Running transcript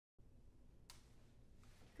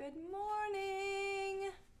Good morning.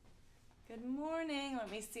 Good morning. Let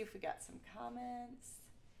me see if we got some comments.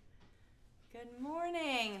 Good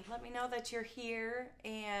morning. Let me know that you're here.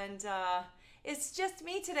 And it's just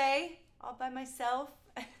me today, all by myself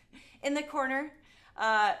in the corner.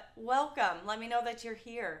 Welcome. Let me know that you're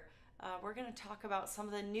here. We're going to talk about some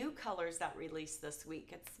of the new colors that released this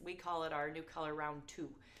week. We call it our new color round 2.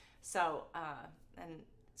 So, and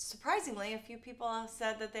surprisingly, a few people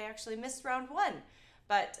said that they actually missed round 1.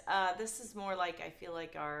 But this is more like, I feel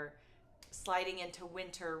like, our sliding into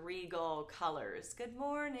winter regal colors. Good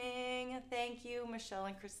morning. Thank you, Michelle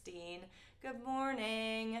and Christine. Good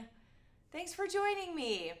morning. Thanks for joining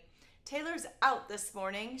me. Taylor's out this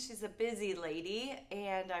morning. She's a busy lady,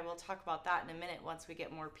 and I will talk about that in a minute once we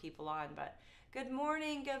get more people on. But good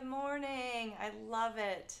morning, good morning. I love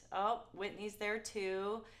it. Oh, Whitney's there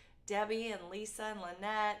too. Debbie and Lisa and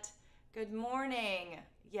Lynette. Good morning.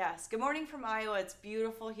 Yes, good morning from Iowa. It's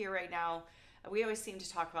beautiful here right now. We always seem to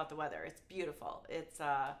talk about the weather. It's beautiful. It's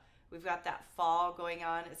we've got that fall going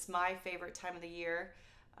on. It's my favorite time of the year.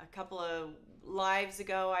 A couple of lives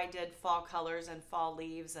ago, I did fall colors and fall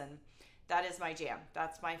leaves, and that is my jam.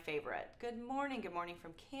 That's my favorite. Good morning. Good morning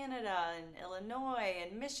from Canada and Illinois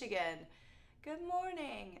and Michigan. Good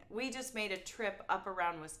morning. We just made a trip up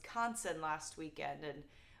around Wisconsin last weekend and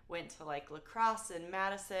went to like La Crosse and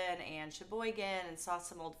Madison and Sheboygan and saw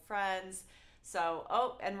some old friends. So,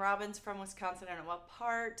 oh, and Robin's from Wisconsin. I don't know what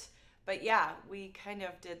part, but yeah, we kind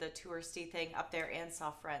of did the touristy thing up there and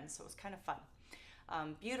saw friends. So it was kind of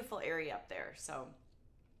fun. Beautiful area up there. So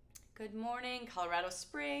good morning, Colorado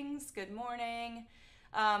Springs. Good morning.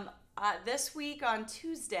 This week on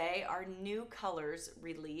Tuesday, our new colors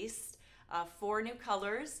released. 4 new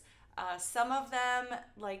colors. Some of them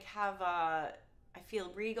like have a, I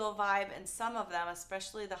feel, regal vibe, and some of them,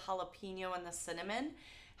 especially the jalapeno and the cinnamon,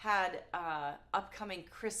 had upcoming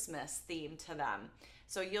Christmas theme to them.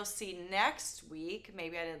 So you'll see next week,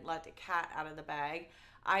 maybe I didn't let the cat out of the bag,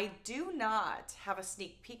 I do not have a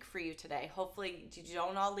sneak peek for you today. Hopefully you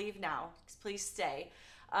don't all leave now. Please stay.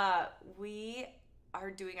 We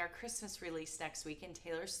are doing our Christmas release next week, and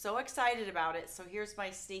Taylor's so excited about it. So here's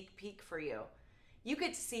my sneak peek for you. You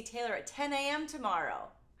get to see Taylor at 10 a.m. tomorrow.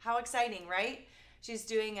 How exciting, right? She's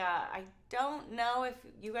doing I don't know if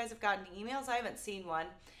you guys have gotten emails. I haven't seen one,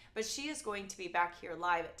 but she is going to be back here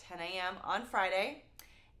live at 10 a.m. on Friday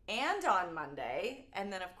and on Monday,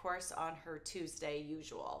 and then of course on her Tuesday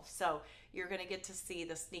usual. So you're going to get to see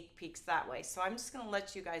the sneak peeks that way. So I'm just going to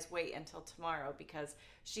let you guys wait until tomorrow, because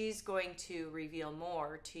she's going to reveal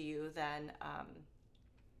more to you than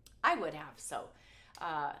I would have. So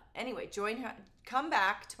anyway, join her. Come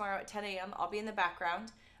back tomorrow at 10 a.m. I'll be in the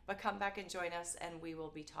background, but come back and join us, and we will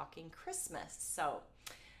be talking Christmas. So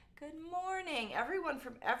good morning, everyone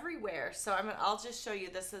from everywhere. So I'll just show you,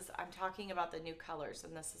 I'm talking about the new colors,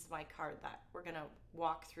 and this is my card that we're gonna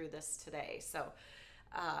walk through this today. So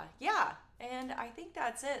yeah, and I think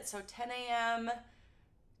that's it. So 10 a.m.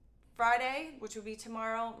 Friday, which will be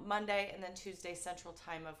tomorrow, Monday, and then Tuesday Central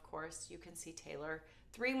Time, of course. You can see Taylor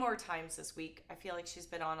 3 more times this week. I feel like she's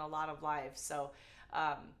been on a lot of lives. So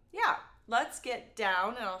yeah, let's get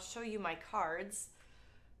down, and I'll show you my cards.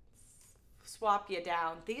 Swap you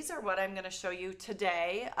down. These are what I'm going to show you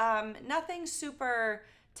today. Nothing super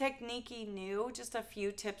technique-y new, just a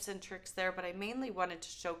few tips and tricks there, but I mainly wanted to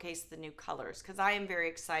showcase the new colors because I am very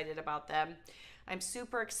excited about them. I'm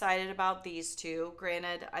super excited about these 2.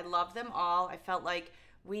 Granted, I love them all. I felt like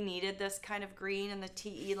we needed this kind of green in the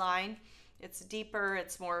TE line. It's deeper,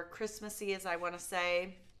 it's more Christmassy, as I want to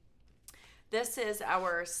say. This is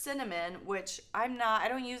our cinnamon, which I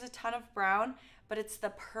don't use a ton of brown, but it's the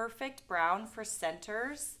perfect brown for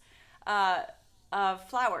centers of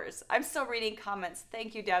flowers. I'm still reading comments.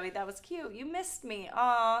 Thank you, Debbie. That was cute. You missed me.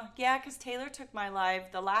 Aw, yeah, because Taylor took my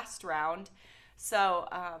live the last round. So,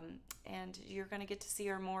 and you're going to get to see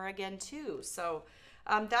her more again too. So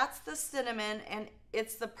that's the cinnamon, and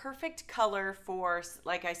it's the perfect color for,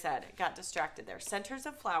 like I said, got distracted there, centers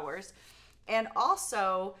of flowers. And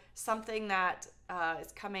also something that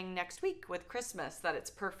is coming next week with Christmas that it's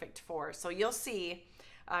perfect for. So you'll see.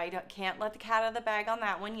 I can't let the cat out of the bag on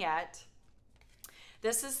that one yet.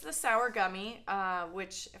 This is the Sour Gummy,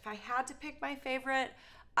 which if I had to pick my favorite,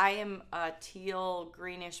 I am a teal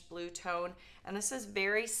greenish blue tone, and this is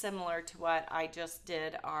very similar to what I just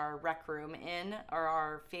did our rec room in, or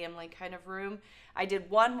our family kind of room. I did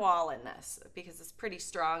one wall in this because it's pretty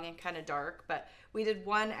strong and kind of dark, but we did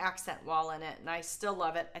one accent wall in it, and I still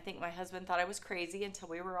love it. I think my husband thought I was crazy until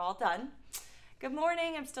we were all done. Good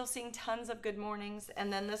morning. I'm still seeing tons of good mornings.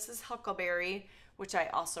 And then this is Huckleberry, which I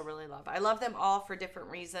also really love. I love them all for different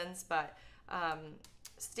reasons, but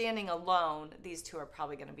standing alone, these two are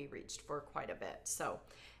probably going to be reached for quite a bit. So,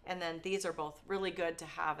 and then these are both really good to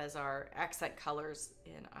have as our accent colors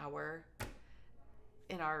in our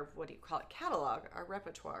what do you call it, catalog, our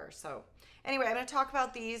repertoire. So anyway, I'm going to talk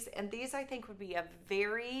about these, and these I think would be a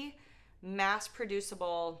very mass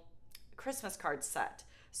producible Christmas card set.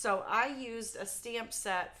 So I used a stamp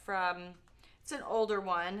set from, it's an older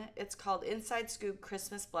one. It's called Inside Scoop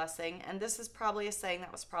Christmas Blessing, and this is probably a saying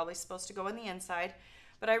that was probably supposed to go in the inside,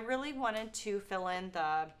 but I really wanted to fill in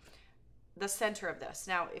the center of this.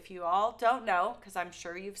 Now, if you all don't know, because I'm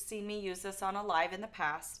sure you've seen me use this on a live in the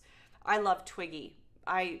past, I love Twiggy.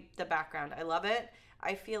 The background, I love it.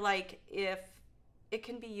 I feel like if it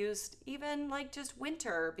can be used even like just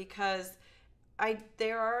winter, because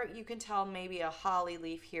you can tell maybe a holly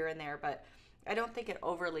leaf here and there, but I don't think it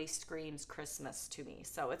overly screams Christmas to me.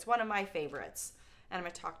 So it's one of my favorites. And I'm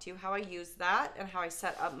going to talk to you how I use that and how I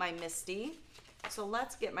set up my Misty. So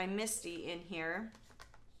let's get my Misty in here.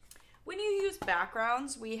 When you use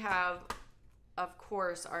backgrounds, we have, of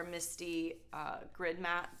course, our Misty grid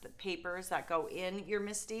mat, the papers that go in your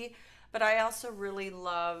Misty. But I also really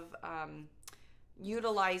love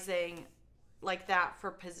utilizing like that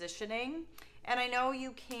for positioning. And I know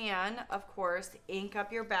you can, of course, ink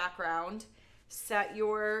up your background, set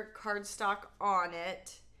your cardstock on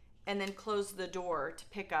it, and then close the door to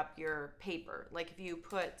pick up your paper. Like if you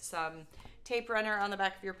put some tape runner on the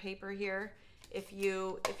back of your paper here, if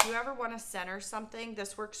you ever want to center something,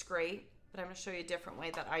 this works great, but I'm going to show you a different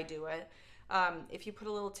way that I do it. If you put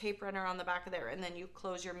a little tape runner on the back of there and then you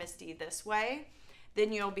close your Misty this way,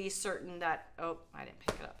 then you'll be certain that, oh, I didn't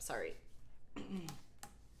pick it up, sorry.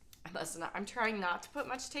 I'm trying not to put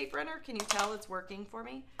much tape runner. Can you tell it's working for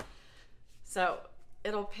me? So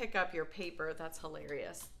it'll pick up your paper. That's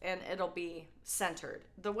hilarious. And it'll be centered.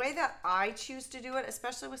 The way that I choose to do it,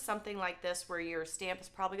 especially with something like this where your stamp is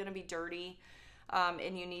probably going to be dirty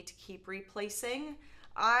and you need to keep replacing,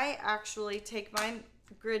 I actually take my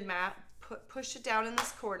grid mat, push it down in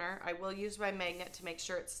this corner. I will use my magnet to make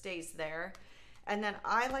sure it stays there. And then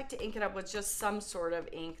I like to ink it up with just some sort of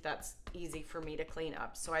ink that's easy for me to clean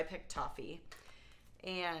up. So I picked toffee.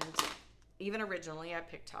 And even originally I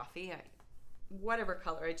picked toffee. Whatever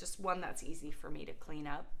color, I just one that's easy for me to clean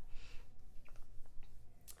up.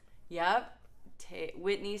 Yep.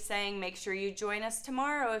 Whitney's saying, make sure you join us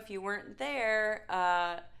tomorrow if you weren't there.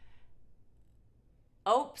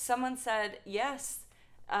 Oh, someone said, yes,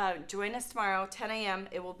 join us tomorrow, 10 a.m.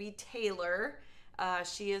 It will be Taylor.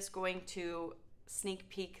 She is going to sneak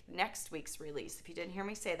peek next week's release. If you didn't hear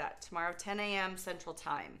me say that, tomorrow, 10 a.m. Central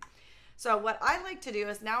Time. So what I like to do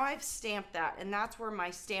is now I've stamped that, and that's where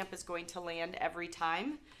my stamp is going to land every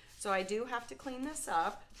time. So I do have to clean this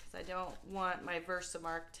up because I don't want my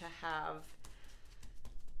Versamark to have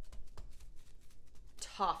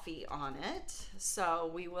toffee on it.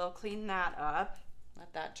 So we will clean that up,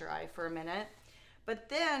 let that dry for a minute. But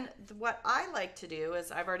then what I like to do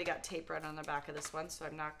is, I've already got tape runner on the back of this one, so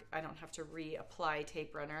I don't have to reapply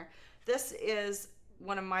tape runner. This is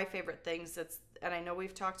one of my favorite things, and I know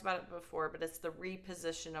we've talked about it before, but it's the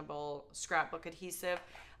repositionable scrapbook adhesive.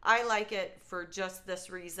 I like it for just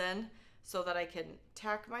this reason, so that I can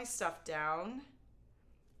tack my stuff down.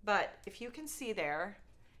 But if you can see there,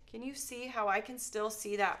 can you see how I can still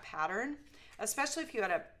see that pattern? Especially if you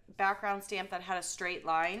had a background stamp that had a straight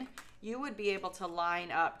line, you would be able to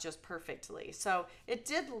line up just perfectly. So it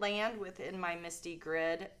did land within my Misty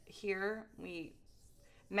grid here. We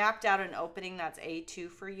mapped out an opening that's A2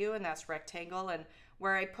 for you, and that's rectangle, and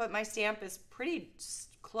where I put my stamp is pretty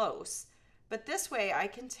close. But this way I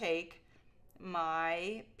can take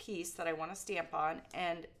my piece that I want to stamp on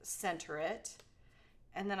and center it,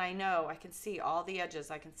 and then I know I can see all the edges.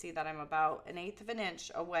 I can see that I'm about 1/8 of an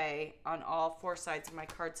inch away on all 4 sides of my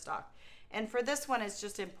cardstock. And for this one, it's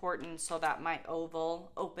just important so that my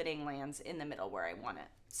oval opening lands in the middle where I want it.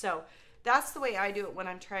 So that's the way I do it when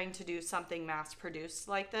I'm trying to do something mass produced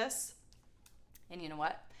like this. And you know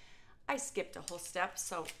what? I skipped a whole step,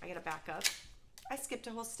 so I gotta back up. I skipped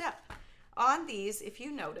a whole step. On these, if you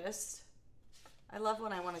noticed, I love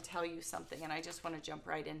when I want to tell you something and I just want to jump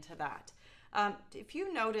right into that. If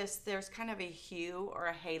you notice, there's kind of a hue or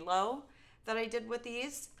a halo that I did with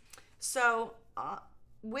these. So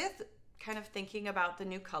with kind of thinking about the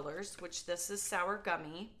new colors, which this is Sour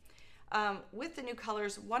Gummy, with the new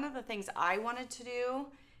colors, one of the things I wanted to do,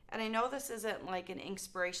 and I know this isn't like an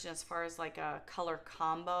inspiration as far as like a color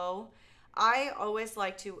combo, I always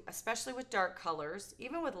like to, especially with dark colors,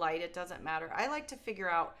 even with light, it doesn't matter. I like to figure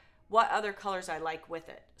out what other colors I like with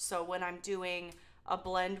it. So when I'm doing a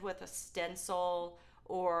blend with a stencil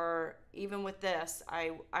or even with this,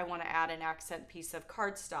 I want to add an accent piece of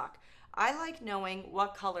cardstock. I like knowing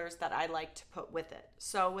what colors that I like to put with it.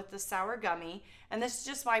 So with the sour gummy, and this is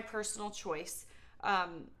just my personal choice,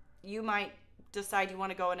 you might decide you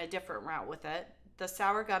want to go in a different route with it. The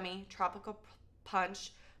sour gummy, tropical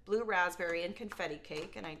punch, blue raspberry, and confetti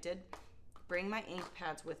cake, and I did bring my ink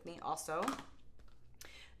pads with me also.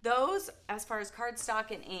 Those, as far as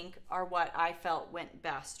cardstock and ink, are what I felt went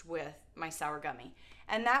best with my sour gummy.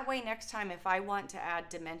 And that way, next time, if I want to add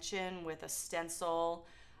dimension with a stencil,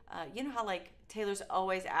 you know how like Taylor's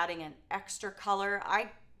always adding an extra color? I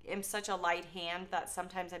am such a light hand that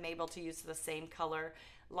sometimes I'm able to use the same color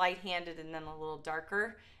light-handed and then a little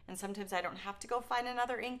darker. And sometimes I don't have to go find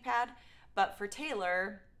another ink pad. But for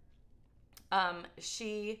Taylor,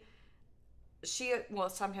 she will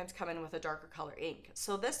sometimes come in with a darker color ink.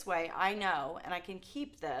 So this way I know, and I can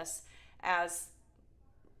keep this as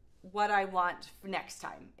what I want next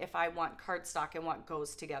time if I want cardstock and what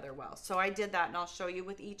goes together well. So I did that, and I'll show you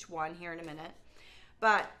with each one here in a minute.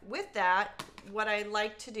 But with that, what I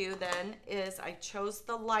like to do then is I chose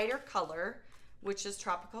the lighter color, which is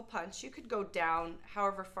Tropical Punch. You could go down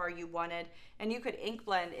however far you wanted, and you could ink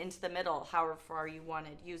blend into the middle however far you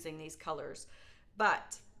wanted using these colors.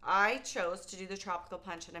 But I chose to do the Tropical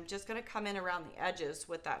Punch, and I'm just going to come in around the edges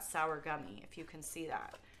with that sour gummy, if you can see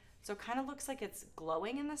that. So it kind of looks like it's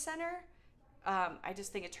glowing in the center. I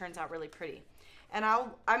just think it turns out really pretty. And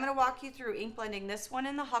I'm going to walk you through ink blending this one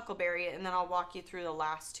in the Huckleberry, and then I'll walk you through the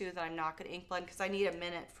last two that I'm not going to ink blend because I need a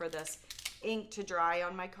minute for this ink to dry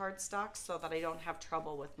on my cardstock so that I don't have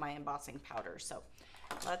trouble with my embossing powder. So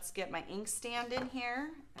let's get my ink stand in here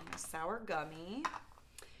and my sour gummy.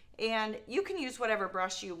 And you can use whatever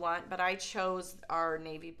brush you want, but I chose our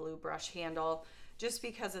navy blue brush handle just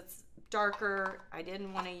because it's darker. I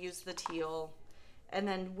didn't want to use the teal. And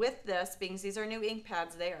then with this, being these are new ink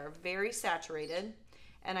pads, they are very saturated.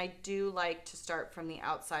 And I do like to start from the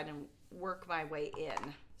outside and work my way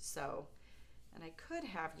in. So, and I could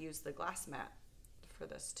have used the glass mat for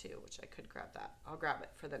this too, which I could grab that. I'll grab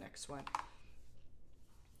it for the next one.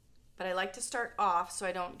 But I like to start off so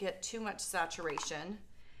I don't get too much saturation.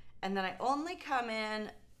 And then I only come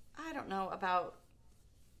in, I don't know, about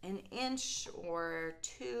an inch or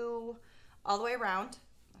two all the way around.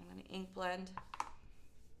 I'm going to ink blend.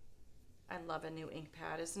 I love a new ink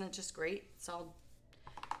pad. Isn't it just great? It's all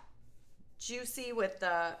juicy with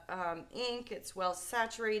the ink. It's well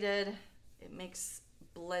saturated. It makes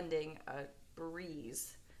blending a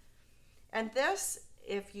breeze. And this,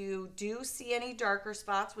 if you do see any darker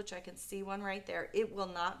spots, which I can see one right there, it will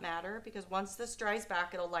not matter because once this dries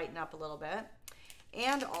back, it'll lighten up a little bit.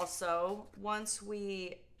 And also, once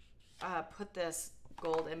we put this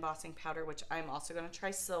gold embossing powder, which I'm also going to try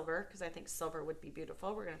silver because I think silver would be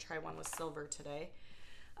beautiful. We're going to try one with silver today.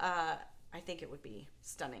 I think it would be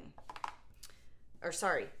stunning. Or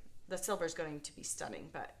sorry, the silver is going to be stunning,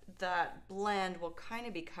 but that blend will kind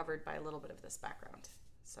of be covered by a little bit of this background.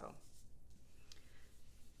 So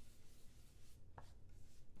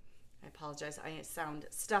I apologize. I sound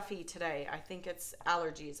stuffy today. I think it's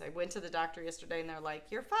allergies. I went to the doctor yesterday and they're like,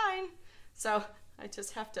 you're fine. So I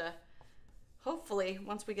just have to, hopefully,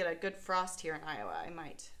 once we get a good frost here in Iowa, I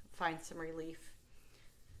might find some relief.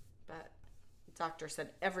 But the doctor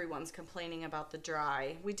said everyone's complaining about the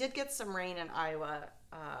dry. We did get some rain in Iowa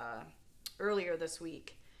earlier this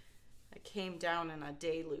week. I came down in a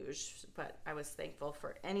deluge, but I was thankful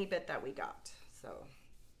for any bit that we got. So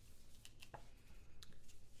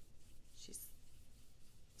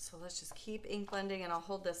let's just keep ink blending, and I'll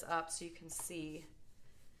hold this up so you can see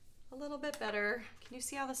a little bit better. Can you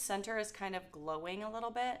see how the center is kind of glowing a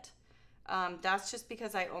little bit? That's just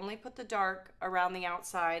because I only put the dark around the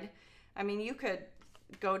outside. I mean, you could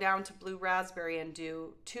go down to blue raspberry and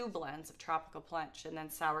do 2 blends of Tropical Punch and then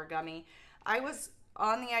sour gummy. I was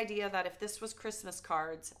on the idea that if this was Christmas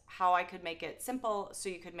cards, how I could make it simple so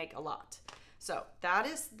you could make a lot. So that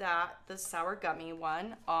is the sour gummy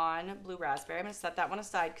one on blue raspberry. I'm going to set that one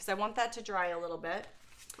aside because I want that to dry a little bit.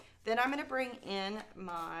 Then I'm going to bring in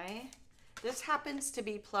this happens to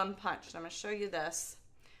be Plum Punch. I'm going to show you this.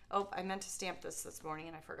 Oh, I meant to stamp this morning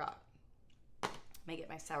and I forgot. Let me get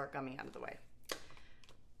my sour gummy out of the way.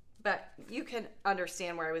 But you can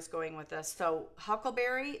understand where I was going with this. So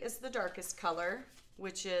Huckleberry is the darkest color,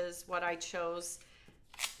 which is what I chose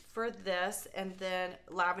for this, and then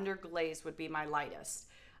Lavender Glaze would be my lightest.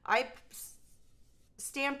 I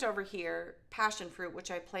stamped over here Passion Fruit,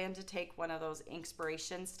 which I plan to take one of those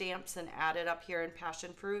Inkspiration stamps and add it up here in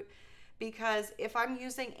Passion Fruit, because if I'm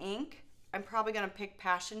using ink, I'm probably going to pick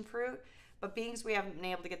Passion Fruit, but being as we haven't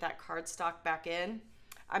been able to get that cardstock back in,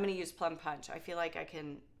 I'm going to use Plum Punch. I feel like I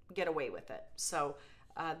can get away with it. So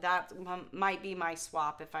that might be my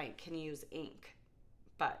swap if I can use ink.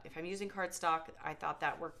 But if I'm using cardstock, I thought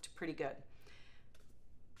that worked pretty good.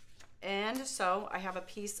 And so I have a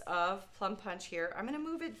piece of Plum Punch here. I'm going to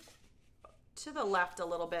move it to the left a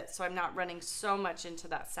little bit so I'm not running so much into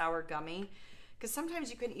that sour gummy, because sometimes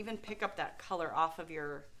you can even pick up that color off of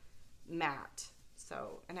your mat.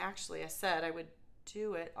 So, and actually I said I would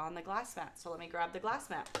do it on the glass mat. So let me grab the glass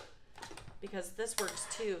mat, because this works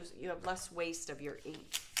too. You have less waste of your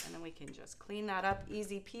ink. And then we can just clean that up,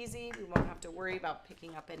 easy peasy. We won't have to worry about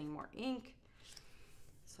picking up any more ink.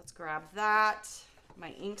 So let's grab that. My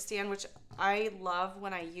ink stand, which I love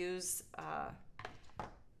when I use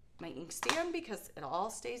my ink stand, because it all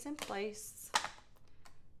stays in place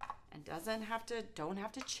and don't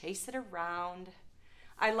have to chase it around.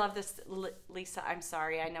 I love this, Lisa. I'm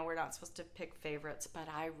sorry. I know we're not supposed to pick favorites, but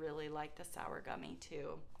I really like the sour gummy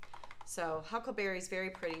too. So Huckleberry is very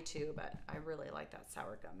pretty too, but I really like that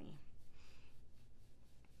sour gummy.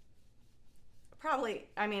 Probably,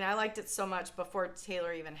 I mean, I liked it so much before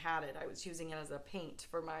Taylor even had it. I was using it as a paint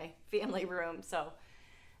for my family room. So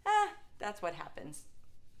that's what happens.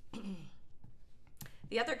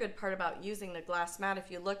 The other good part about using the glass mat,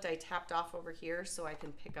 if you looked, I tapped off over here so I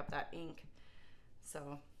can pick up that ink.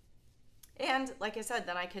 So, and like I said,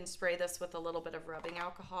 then I can spray this with a little bit of rubbing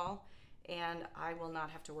alcohol, and I will not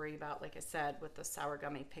have to worry about, like I said, with the sour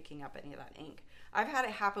gummy picking up any of that ink. I've had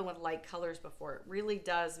it happen with light colors before. It really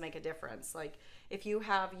does make a difference. Like if you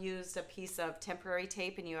have used a piece of temporary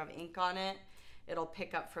tape and you have ink on it, it'll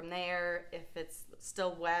pick up from there. If it's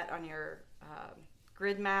still wet on your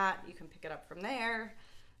grid mat, you can pick it up from there.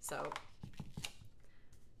 So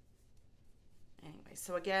anyway,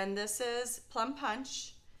 so again, this is Plum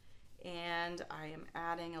Punch, and I am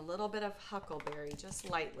adding a little bit of Huckleberry, just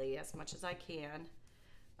lightly, as much as I can,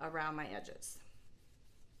 around my edges.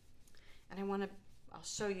 And I'll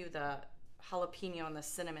show you the jalapeno and the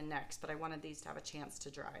cinnamon next, but I wanted these to have a chance to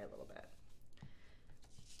dry a little bit.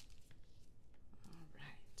 All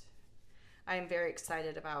right. I am very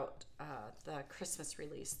excited about the Christmas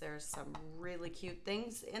release. There's some really cute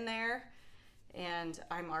things in there, and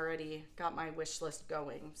I'm already got my wish list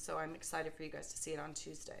going, so I'm excited for you guys to see it on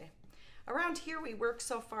Tuesday. Around here, we work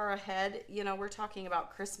so far ahead. You know, we're talking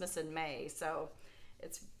about Christmas in May, so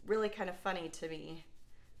it's really kind of funny to me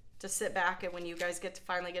to sit back, and when you guys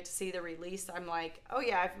finally get to see the release, I'm like, oh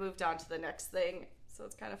yeah, I've moved on to the next thing. So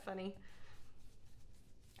it's kind of funny.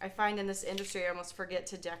 I find in this industry, I almost forget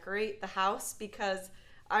to decorate the house because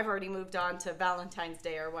I've already moved on to Valentine's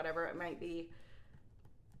Day or whatever it might be.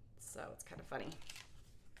 So it's kind of funny.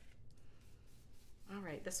 All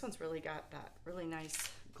right, this one's really got that really nice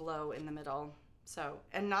glow in the middle. So,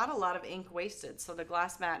 and not a lot of ink wasted. So the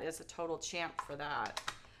glass mat is a total champ for that.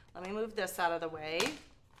 Let me move this out of the way.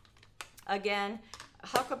 Again,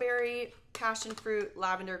 Huckleberry, passion fruit,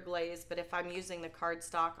 lavender glaze, but if I'm using the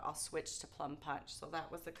cardstock, I'll switch to Plum Punch. So that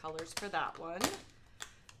was the colors for that one.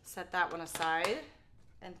 Set that one aside,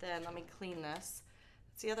 and then let me clean this.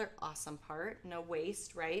 That's the other awesome part, no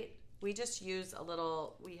waste, right? We just use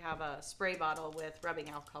we have a spray bottle with rubbing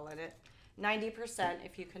alcohol in it, 90%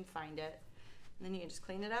 if you can find it. And then you can just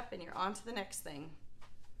clean it up and you're on to the next thing.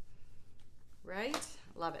 Right?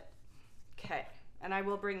 Love it. Okay. And I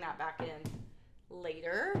will bring that back in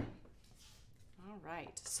later. All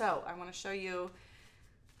right, so I want to show you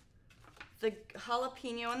the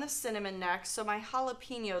jalapeno and the cinnamon next. So my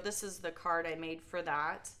jalapeno, this is the card I made for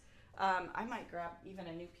that. I might grab even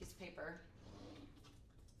a new piece of paper.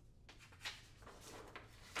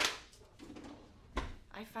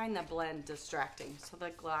 I find the blend distracting, so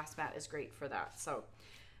the glass mat is great for that. So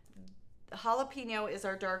the jalapeno is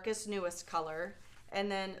our darkest, newest color. And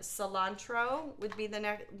then cilantro would be the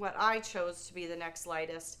next, what I chose to be the next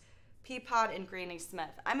lightest. Pea Pod and Granny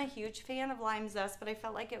Smith. I'm a huge fan of Lime Zest, but I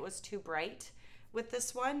felt like it was too bright with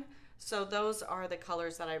this one. So those are the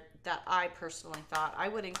colors that I personally thought. I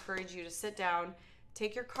would encourage you to sit down,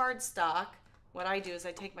 take your cardstock. What I do is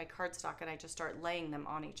I take my cardstock and I just start laying them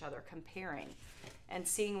on each other, comparing and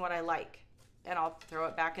seeing what I like. And I'll throw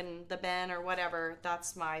it back in the bin or whatever.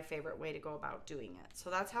 That's my favorite way to go about doing it.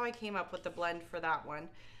 So that's how I came up with the blend for that one.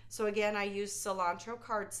 So again, I used cilantro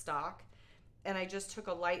cardstock, and I just took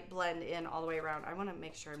a light blend in all the way around. I want to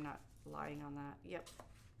make sure I'm not lying on that. Yep,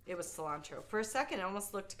 it was cilantro. For a second, it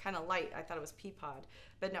almost looked kind of light. I thought it was pea pod.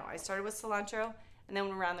 But no, I started with cilantro, and then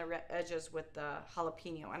went around the edges with the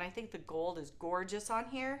jalapeno. And I think the gold is gorgeous on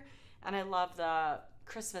here, and I love the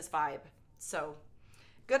Christmas vibe. So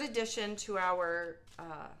good addition to our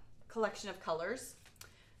collection of colors.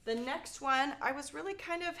 The next one I was really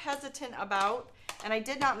kind of hesitant about, And I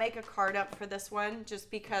did not make a card up for this one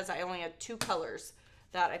just because I only had 2 colors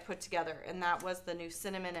that I put together, and that was the new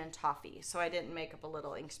cinnamon and toffee. So I didn't make up a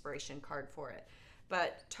little inspiration card for it.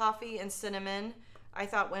 But toffee and cinnamon I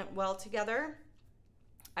thought went well together.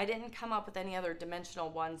 I didn't come up with any other dimensional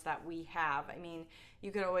ones that we have. I mean,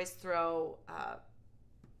 you could always throw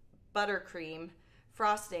buttercream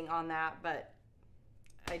frosting on that, but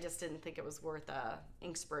I just didn't think it was worth a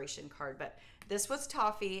inspiration card. But this was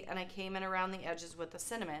toffee, and I came in around the edges with the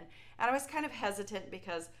cinnamon. And I was kind of hesitant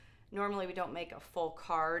because normally we don't make a full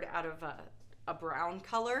card out of a brown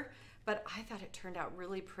color, but I thought it turned out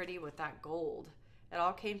really pretty with that gold. It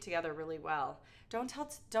all came together really well. Don't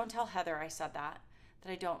tell Heather I said that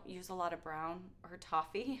I don't use a lot of brown or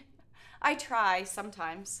toffee. I try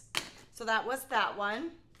sometimes. So that was that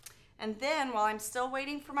one. And then while I'm still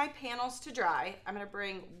waiting for my panels to dry, I'm gonna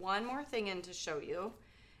bring one more thing in to show you.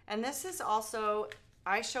 And this is also,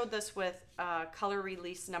 I showed this with color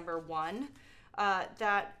release number 1,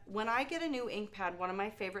 that when I get a new ink pad, one of my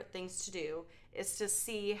favorite things to do is to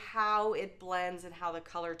see how it blends and how the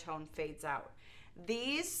color tone fades out.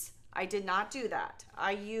 These, I did not do that.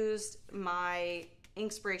 I used my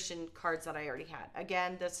inspiration cards that I already had.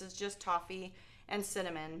 Again, this is just toffee and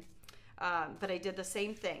cinnamon, but I did the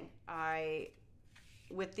same thing.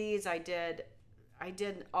 With these, I did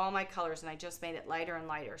all my colors, and I just made it lighter and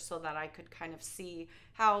lighter so that I could kind of see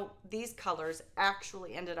how these colors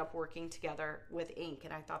actually ended up working together with ink,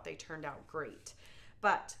 and I thought they turned out great.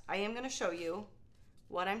 But I am going to show you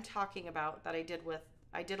what I'm talking about that I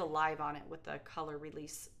did a live on it with the color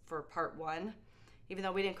release for part 1, even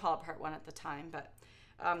though we didn't call it part 1 at the time. But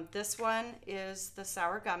this one is the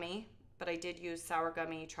Sour Gummy, but I did use Sour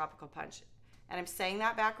Gummy Tropical Punch. And I'm saying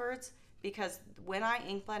that backwards because when I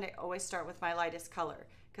ink blend, I always start with my lightest color,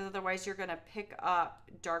 because otherwise you're going to pick up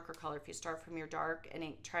darker color. If you start from your dark and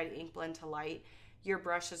try to ink blend to light, your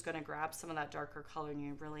brush is going to grab some of that darker color, and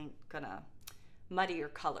you're really going to muddy your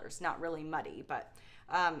colors. Not really muddy, but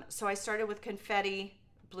so I started with confetti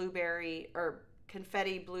blueberry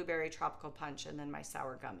tropical punch, and then my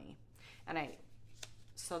Sour Gummy. And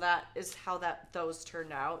so that is how those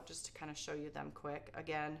turned out, just to kind of show you them quick.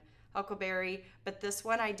 Again, Huckleberry, but this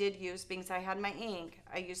one I did use, because I had my ink,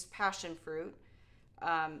 I used passion fruit,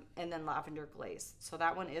 and then lavender glaze. So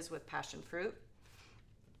that one is with passion fruit.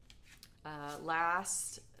 Not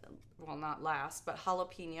last, but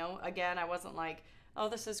jalapeno. Again, I wasn't like, oh,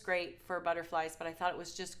 this is great for butterflies, but I thought it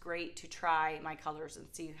was just great to try my colors and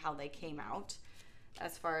see how they came out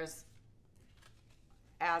as far as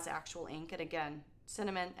actual ink. And again,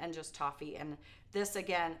 cinnamon and just toffee. And this,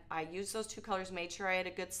 again, I used those 2 colors, made sure I had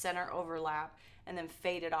a good center overlap, and then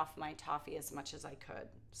faded off my toffee as much as I could.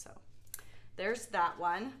 So there's that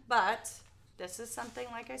one. But this is something,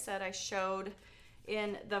 like I said, I showed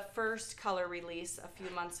in the first color release a few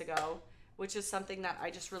months ago, which is something that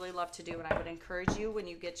I just really love to do. And I would encourage you, when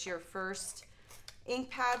you get your first ink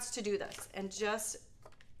pads, to do this and just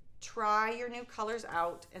try your new colors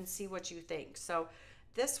out and see what you think. So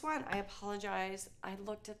this one, I apologize, I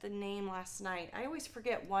looked at the name last night. I always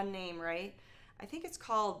forget one name, right? I think it's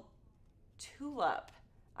called Tulip.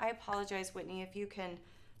 I apologize, Whitney, if you can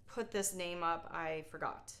put this name up. I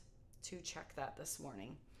forgot to check that this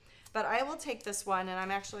morning. But I will take this one, and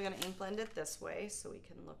I'm actually going to ink blend it this way so we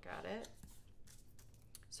can look at it,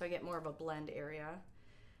 so I get more of a blend area.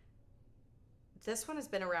 This one has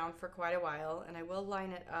been around for quite a while, and I will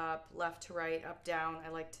line it up left to right, up, down. I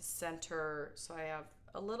like to center, so I have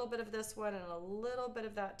a little bit of this one and a little bit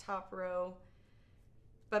of that top row.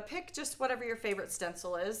 But pick just whatever your favorite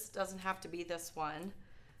stencil is. Doesn't have to be this one.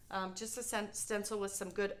 Just a stencil with some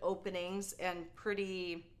good openings and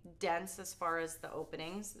pretty dense as far as the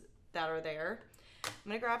openings that are there. I'm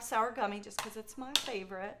gonna grab Sour Gummy just because it's my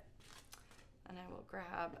favorite. And I will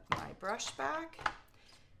grab my brush back.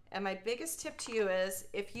 And my biggest tip to you is,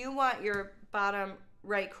 if you want your bottom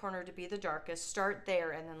right corner to be the darkest, start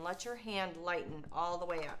there and then let your hand lighten all the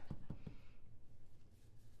way up.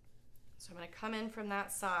 So I'm going to come in from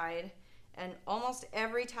that side, and almost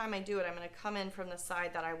every time I do it, I'm going to come in from the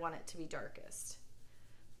side that I want it to be darkest.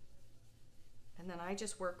 And then I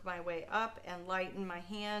just work my way up and lighten my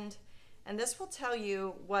hand. And this will tell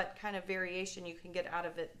you what kind of variation you can get out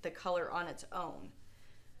of it, the color on its own.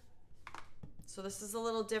 So this is a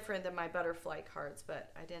little different than my butterfly cards,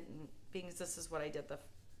 but I didn't, because this is what I did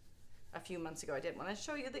a few months ago. I didn't want to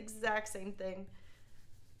show you the exact same thing,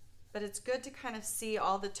 but it's good to kind of see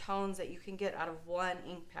all the tones that you can get out of one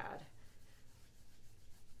ink pad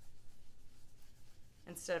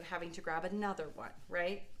instead of having to grab another one,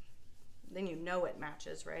 right? Then you know it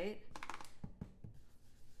matches, right?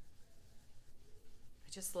 I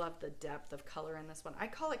just love the depth of color in this one. I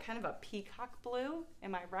call it kind of a peacock blue.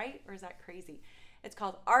 Am I right, or is that crazy? It's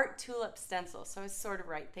called Art Tulip Stencil, so it's sort of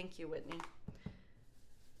right. Thank you, Whitney.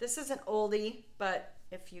 This is an oldie, but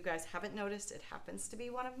if you guys haven't noticed, it happens to be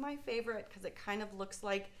one of my favorite because it kind of looks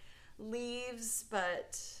like leaves,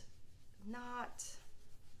 but not.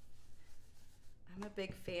 I'm a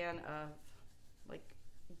big fan of like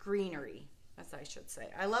greenery, as I should say.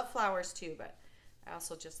 I love flowers too, but I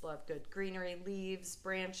also just love good greenery, leaves,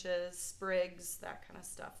 branches, sprigs, that kind of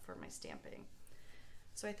stuff for my stamping.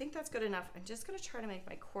 So I think that's good enough. I'm just gonna try to make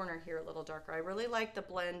my corner here a little darker. I really like the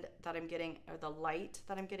blend that I'm getting, or the light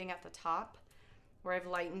that I'm getting at the top, where I've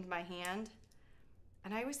lightened my hand.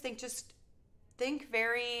 And I always think, just think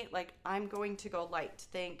very, like, I'm going to go light.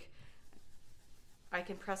 Think, I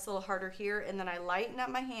can press a little harder here, and then I lighten up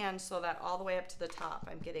my hand so that all the way up to the top,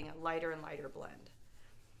 I'm getting a lighter and lighter blend.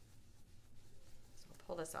 So I'll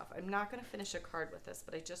pull this off. I'm not gonna finish a card with this,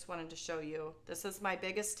 but I just wanted to show you. This is my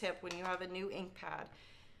biggest tip when you have a new ink pad,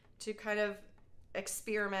 to kind of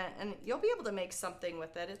experiment, and you'll be able to make something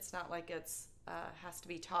with it. It's not like it's has to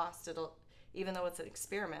be tossed. It'll, even though it's an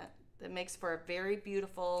experiment, it makes for a very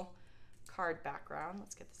beautiful card background.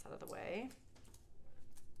 Let's get this out of the way.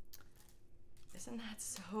 Isn't that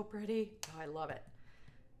so pretty? Oh, I love it.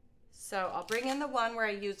 So I'll bring in the one where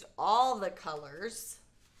I used all the colors.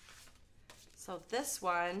 So this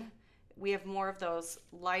one, we have more of those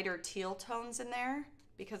lighter teal tones in there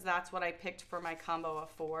because that's what I picked for my combo of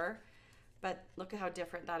 4. But look at how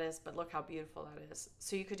different that is, but look how beautiful that is.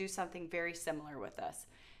 So you could do something very similar with this.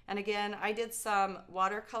 And again, I did some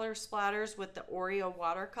watercolor splatters with the Oreo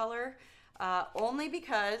watercolor, only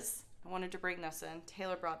because I wanted to bring this in.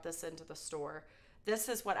 Taylor brought this into the store. This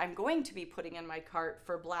is what I'm going to be putting in my cart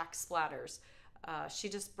for black splatters. She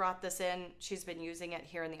just brought this in. She's been using it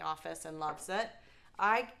here in the office and loves it.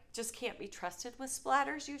 I just can't be trusted with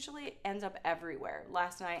splatters usually. It ends up everywhere.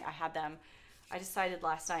 Last night I had them. I decided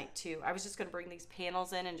last night too, I was just gonna bring these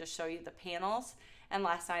panels in and just show you the panels. And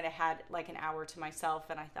last night I had like an hour to myself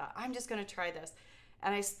and I thought, I'm just gonna try this.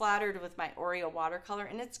 And I splattered with my Oreo watercolor,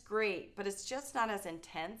 and it's great, but it's just not as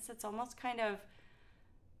intense. It's almost kind of,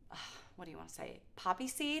 what do you want to say, poppy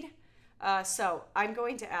seed? So I'm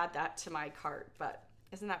going to add that to my cart, but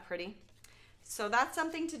isn't that pretty? So that's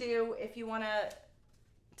something to do if you want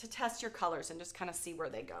to test your colors and just kind of see where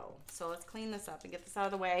they go. So let's clean this up and get this out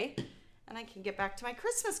of the way, and I can get back to my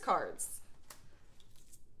Christmas cards.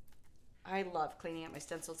 I love cleaning up my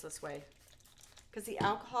stencils this way, because the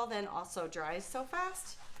alcohol then also dries so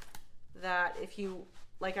fast that if you,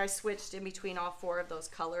 like, I switched in between all 4 of those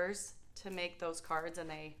colors to make those cards, and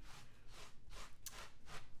they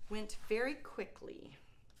went very quickly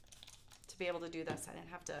to be able to do this. I didn't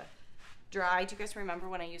have to dry. Do you guys remember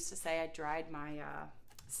when I used to say I dried my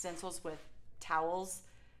stencils with towels,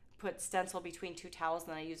 put stencil between 2 towels,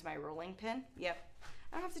 and then I used my rolling pin? Yep.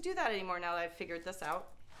 I don't have to do that anymore now that I've figured this out.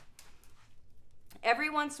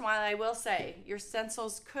 Every once in a while, I will say, your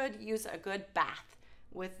stencils could use a good bath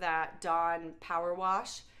with that Dawn Power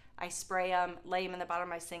Wash. I spray them, lay them in the bottom of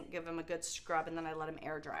my sink, give them a good scrub, and then I let them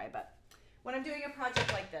air dry. But when I'm doing a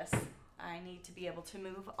project like this, I need to be able to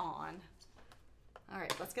move on. All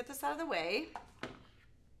right, let's get this out of the way.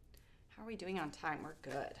 How are we doing on time? We're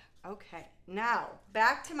good. Okay, now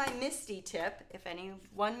back to my Misty tip. If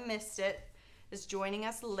anyone missed it, is joining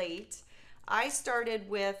us late. I started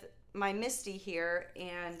with my Misty here,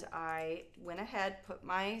 and I went ahead, put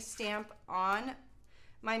my stamp on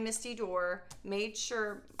my Misty door, made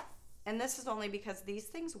sure, and this is only because these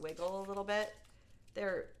things wiggle a little bit.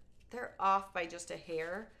 They're off by just a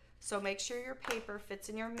hair. So make sure your paper fits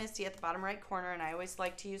in your Misty at the bottom right corner, and I always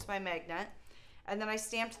like to use my magnet. And then I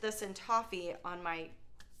stamped this in toffee on my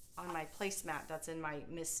placemat that's in my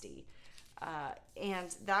Misty.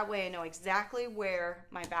 And that way I know exactly where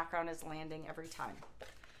my background is landing every time.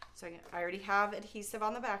 So I already have adhesive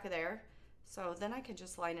on the back of there, so then I can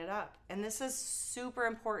just line it up. And this is super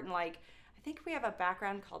important. Like, I think we have a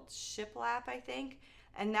background called shiplap, I think,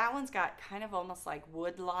 and that one's got kind of almost like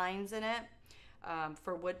wood lines in it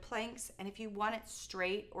for wood planks. And if you want it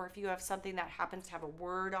straight, or if you have something that happens to have a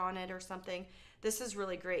word on it or something, this is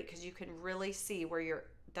really great because you can really see where you're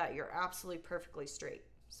absolutely perfectly straight.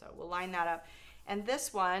 So we'll line that up. And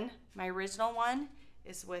this one, my original one,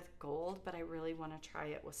 is with gold, but I really want to try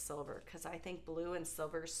it with silver because I think blue and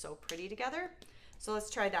silver is so pretty together. So let's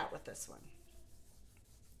try that with this one.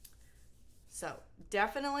 So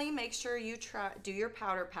definitely make sure you do your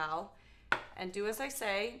powder pal and do as I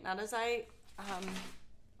say, not as I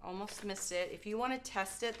almost missed it. If you want to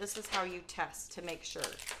test it, this is how you test to make sure.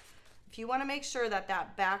 If you want to make sure that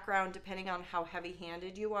that background, depending on how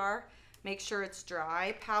heavy-handed you are, Make sure it's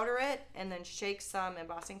dry, powder it, and then shake some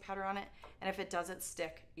embossing powder on it. And if it doesn't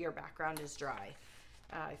stick, your background is dry.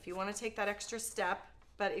 If you want to take that extra step,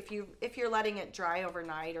 but if you're letting it dry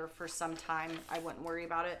overnight or for some time, I wouldn't worry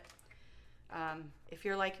about it. If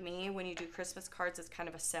you're like me, when you do Christmas cards, it's kind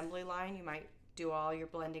of assembly line. You might do all your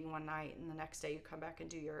blending one night and the next day you come back and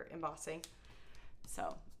do your embossing.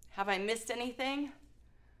 So, have I missed anything?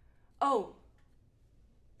 Oh,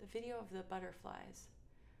 the video of the butterflies.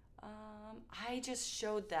 I just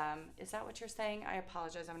showed them. Is that what you're saying? I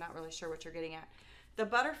apologize. I'm not really sure what you're getting at. The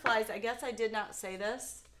butterflies, I guess I did not say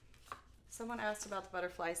this. Someone asked about the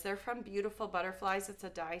butterflies. They're from Beautiful Butterflies. It's a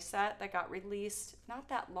die set that got released not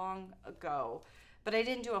that long ago, but I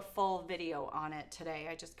didn't do a full video on it today.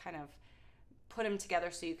 I just kind of put them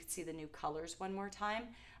together so you could see the new colors one more time.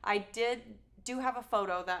 I do have a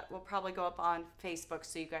photo that will probably go up on Facebook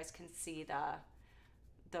so you guys can see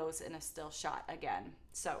those in a still shot again.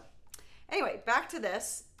 So anyway, back to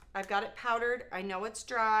this. I've got it powdered. I know it's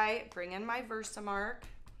dry. Bring in my Versamark.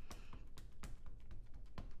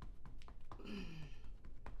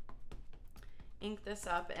 Ink this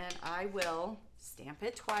up, and I will stamp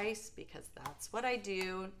it twice because that's what I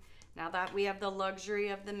do. Now that we have the luxury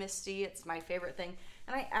of the Misty, it's my favorite thing.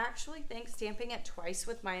 And I actually think stamping it twice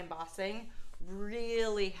with my embossing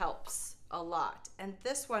really helps a lot. And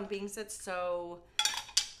this one, being it's so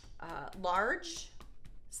large,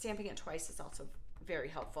 stamping it twice is also very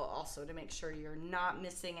helpful also to make sure you're not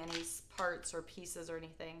missing any parts or pieces or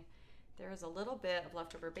anything. There is a little bit of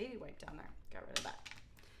leftover baby wipe down there. Got rid of that.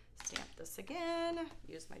 Stamp this again.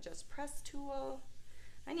 Use my Just Press tool.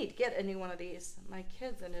 I need to get a new one of these. My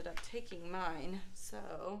kids ended up taking mine,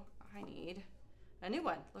 so I need a new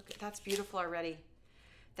one. Look, that's beautiful already.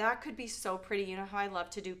 That could be so pretty. You know how I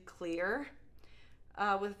love to do clear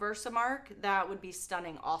with Versamark? That would be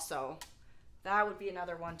stunning also. That would be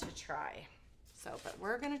another one to try. So, but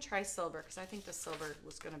we're gonna try silver because I think the silver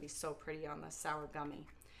was gonna be so pretty on the sour gummy.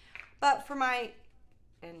 But for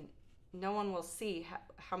and no one will see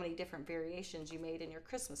how many different variations you made in your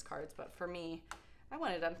Christmas cards, but for me, I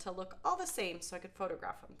wanted them to look all the same so I could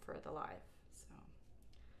photograph them for the live. So,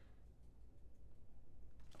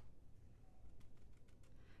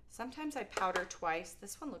 sometimes I powder twice.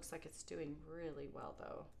 This one looks like it's doing really well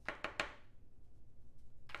though.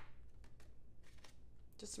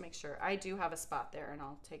 Just to make sure. I do have a spot there and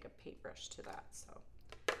I'll take a paintbrush to that. So,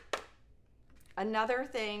 another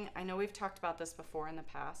thing, I know we've talked about this before in the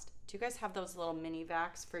past. Do you guys have those little mini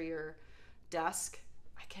vacs for your desk?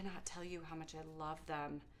 I cannot tell you how much I love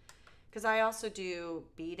them. Because I also do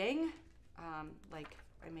beading. Like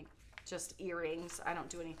I make just earrings. I don't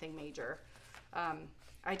do anything major.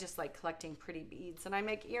 I just like collecting pretty beads. And I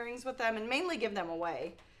make earrings with them and mainly give them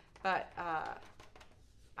away. But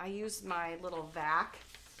I use my little vac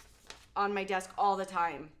on my desk all the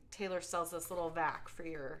time. Taylor sells this little vac for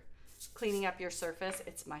your cleaning up your surface.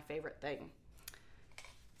 It's my favorite thing.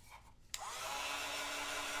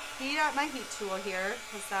 Heat up my heat tool here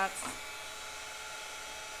because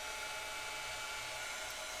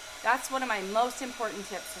that's one of my most important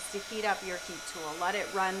tips is to heat up your heat tool. Let it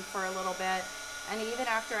run for a little bit. And even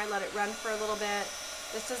after I let it run for a little bit,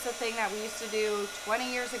 this is the thing that we used to do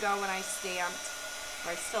 20 years ago when I stamped,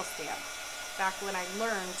 or I still stamp, back when I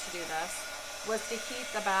learned to do this, was to heat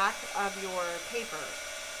the back of your paper.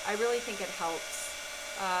 I really think it helps.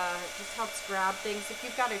 It just helps grab things. If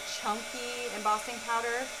you've got a chunky embossing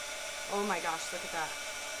powder, oh my gosh, look at that.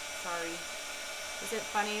 Sorry. Is it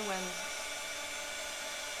funny when,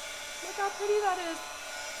 look how pretty that is.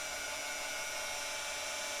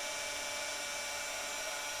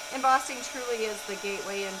 Embossing truly is the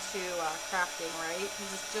gateway into crafting, right?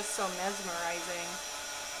 Because it's just so mesmerizing.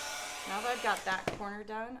 Now that I've got that corner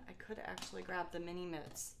done, I could actually grab the mini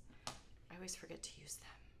mitts. I always forget to use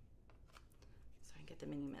them. So I can get the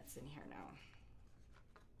mini mitts in here now.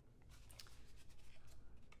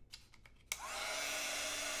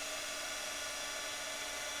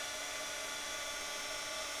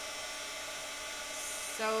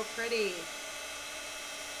 So pretty.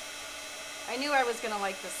 I knew I was gonna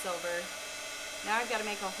like the silver. Now I've got to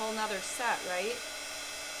make a whole nother set, right?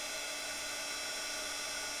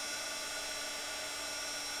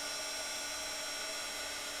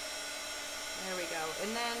 There we go.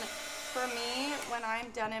 And then for me, when I'm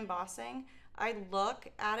done embossing, I look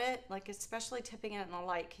at it, like especially tipping it in the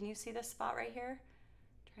light. Can you see this spot right here?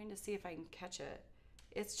 I'm trying to see if I can catch it.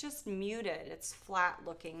 It's just muted. It's flat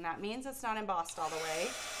looking. That means it's not embossed all the way.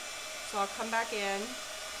 So I'll come back in.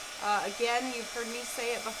 Again, you've heard me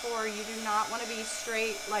say it before, you do not want to be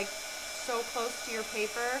straight, like so close to your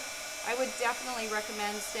paper. I would definitely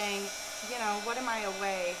recommend staying, you know, what am I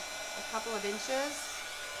away? I a couple of inches.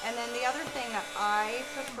 And then the other thing that I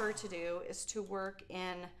prefer to do is to work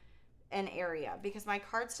in an area because my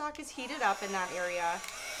cardstock is heated up in that area.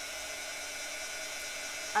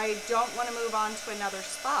 I don't want to move on to another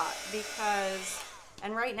spot because,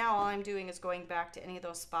 and right now all I'm doing is going back to any of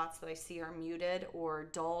those spots that I see are muted or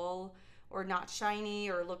dull or not shiny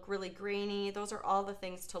or look really grainy. Those are all the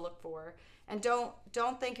things to look for. And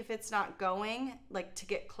don't think if it's not going, like to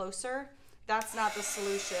get closer, that's not the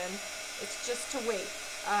solution. It's just to wait.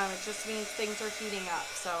 It just means things are heating up.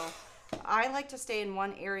 So I like to stay in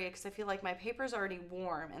one area because I feel like my paper's already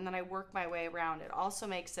warm and then I work my way around. It also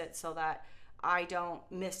makes it so that I don't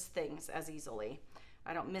miss things as easily.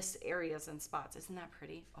 I don't miss areas and spots. Isn't that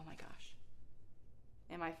pretty? Oh my gosh.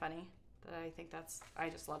 Am I funny? I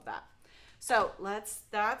just love that. So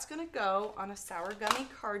that's gonna go on a sour gummy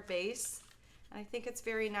card base. And I think it's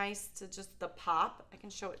very nice to just the pop. I can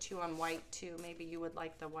show it to you on white too. Maybe you would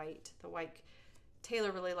like the white.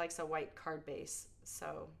 Taylor really likes a white card base.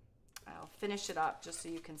 So I'll finish it up just so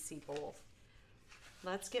you can see both.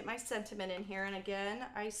 Let's get my sentiment in here. And again,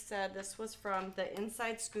 I said this was from the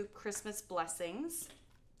Inside Scoop Christmas Blessings.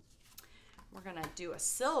 We're gonna do a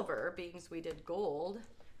silver, being as we did gold.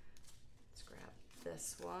 Let's grab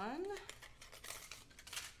this one.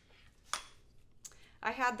 I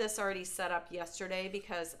had this already set up yesterday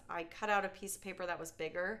because I cut out a piece of paper that was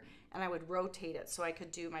bigger and I would rotate it so I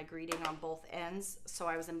could do my greeting on both ends. So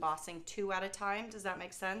I was embossing 2 at a time. Does that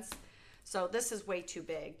make sense? So this is way too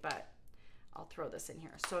big, but I'll throw this in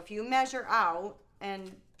here. So if you measure out,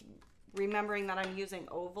 and remembering that I'm using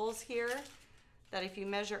ovals here, that if you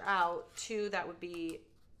measure out 2, that would be,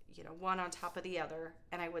 you know, 1 on top of the other,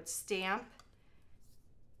 and I would stamp,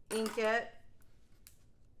 ink it.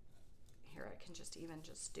 Here, I can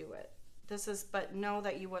just do it. This is, but know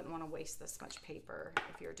that you wouldn't want to waste this much paper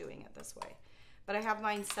if you're doing it this way. But I have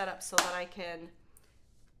mine set up so that I can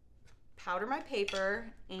powder my paper,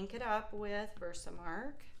 ink it up with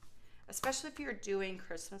Versamark. Especially if you're doing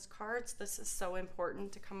Christmas cards, this is so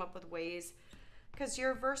important to come up with ways, because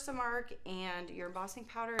your Versamark and your embossing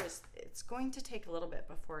powder it's going to take a little bit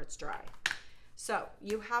before it's dry. So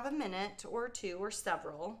you have a minute or 2 or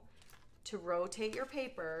several to rotate your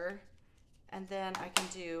paper, and then I can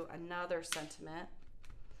do another sentiment.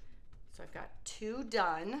 So I've got 2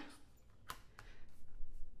 done.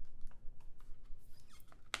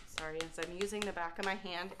 Sorry, as I'm using the back of my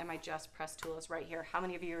hand and my Just Press tool is right here. How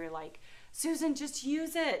many of you are like, Susan, just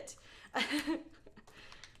use it?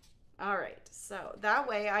 All right, so that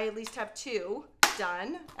way I at least have 2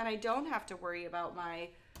 done and I don't have to worry about my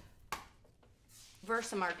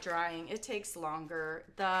Versamark drying. It takes longer.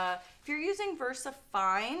 If you're using Versa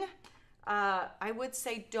Fine, I would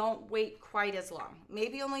say don't wait quite as long.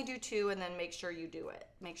 Maybe only do 2 and then make sure you do it.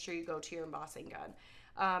 Make sure you go to your embossing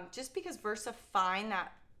gun. Just because Versa Fine,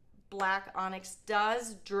 that black onyx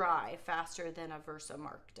does dry faster than a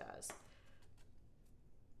Versamark does.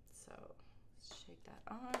 So shake that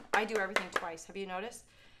on. I do everything twice. Have you noticed?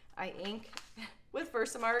 I ink with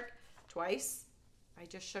Versamark twice. I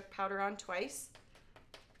just shook powder on twice.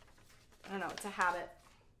 I don't know, it's a habit.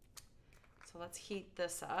 So let's heat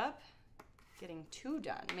this up. Getting 2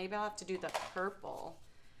 done. Maybe I'll have to do the purple.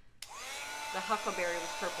 The Huckleberry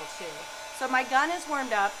with purple too. So my gun is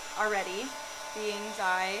warmed up already, being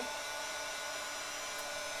I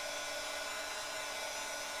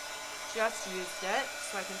just used it,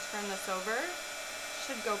 so I can turn this over.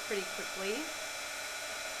 Should go pretty quickly.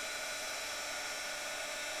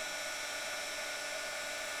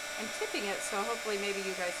 I'm tipping it, so hopefully maybe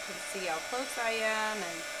you guys can see how close I am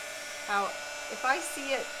and how, if I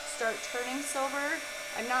see it start turning silver,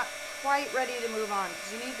 I'm not quite ready to move on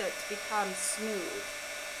because you need it to become smooth.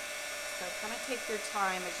 So kind of take your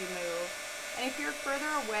time as you move. And if you're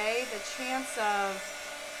further away, the chance of,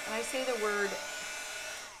 and I say the word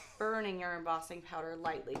burning your embossing powder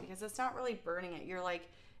lightly because it's not really burning it. You're like,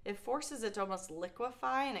 it forces it to almost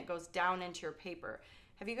liquefy and it goes down into your paper.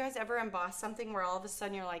 Have you guys ever embossed something where all of a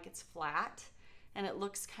sudden you're like, it's flat and it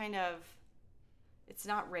looks kind of, it's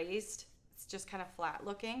not raised, it's just kind of flat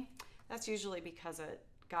looking? That's usually because it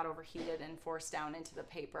got overheated and forced down into the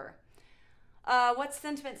paper. What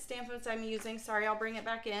sentiment stampers I'm using? Sorry, I'll bring it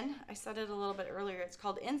back in. I said it a little bit earlier. It's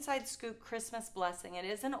called Inside Scoop Christmas Blessing. It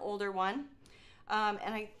is an older one.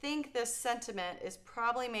 And I think this sentiment is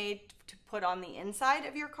probably made to put on the inside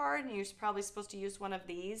of your card, and you're probably supposed to use one of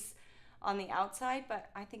these on the outside, but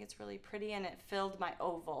I think it's really pretty and it filled my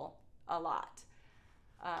oval a lot.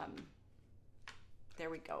 There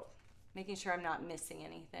we go. Making sure I'm not missing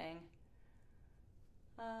anything.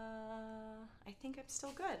 I think I'm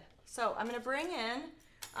still good. So I'm gonna bring in,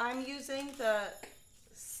 I'm using the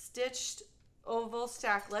stitched oval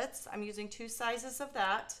stacklets. I'm using 2 sizes of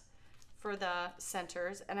that for the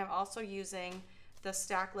centers, and I'm also using the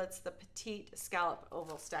stacklets, the petite scallop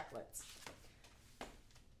oval stacklets.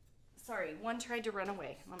 Sorry, one tried to run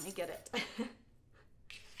away. Let me get it.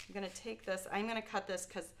 I'm gonna take this, I'm gonna cut this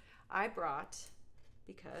because I brought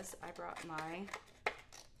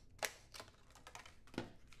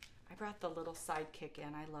the little sidekick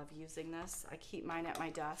in. I love using this. I keep mine at my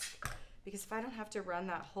desk because if I don't have to run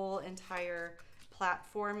that whole entire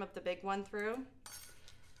platform of the big one through,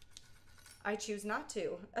 I choose not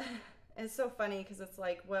to. It's so funny because it's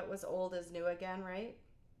like what was old is new again, right?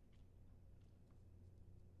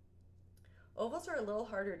 Ovals are a little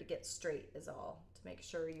harder to get straight is all, to make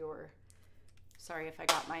sure you're, sorry if I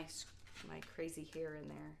got my crazy hair in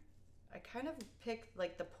there. I kind of picked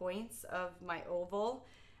like the points of my oval.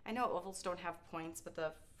 I know ovals don't have points, but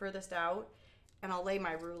the furthest out, and I'll lay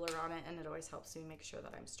my ruler on it, and it always helps me make sure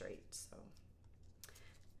that I'm straight. So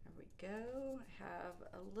there we go. I have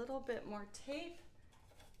a little bit more tape.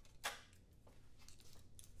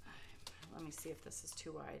 Let me see if this is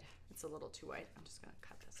too wide. It's a little too wide. I'm just gonna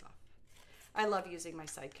cut this off. I love using my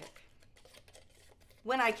sidekick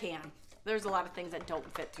when I can. There's a lot of things that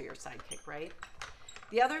don't fit to your sidekick, right?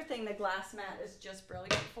 The other thing the glass mat is just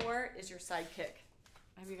brilliant for is your sidekick.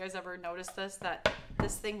 Have you guys ever noticed this, that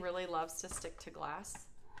this thing really loves to stick to glass?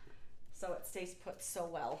 So it stays put so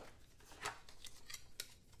well.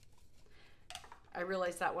 I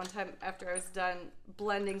realized that one time after I was done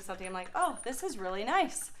blending something, I'm like, oh, this is really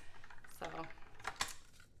nice. So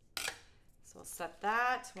we'll set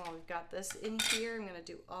that. While we've got this in here, I'm gonna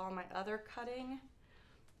do all my other cutting.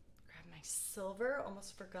 Grab my silver,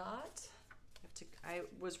 almost forgot. I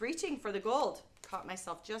was reaching for the gold, caught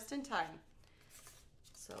myself just in time.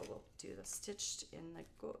 So we'll do the stitched in the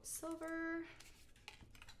gold, silver.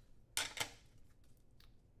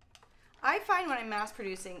 I find when I'm mass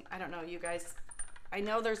producing, I don't know, you guys, I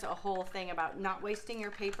know there's a whole thing about not wasting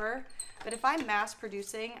your paper, but if I'm mass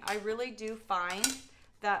producing, I really do find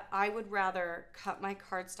that I would rather cut my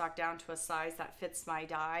cardstock down to a size that fits my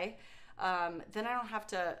die. Then I don't have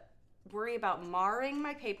to worry about marring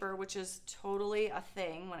my paper, which is totally a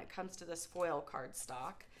thing when it comes to this foil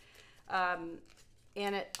cardstock.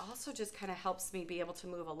 And it also just kind of helps me be able to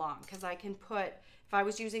move along because I can put, if I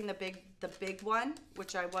was using the big one,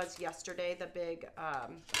 which I was yesterday, the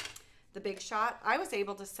big shot, I was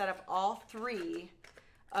able to set up all 3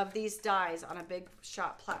 of these dies on a big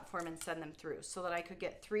shot platform and send them through so that I could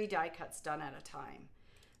get 3 die cuts done at a time.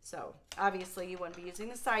 So obviously you wouldn't be using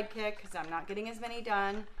the sidekick because I'm not getting as many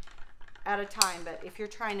done at a time, but if you're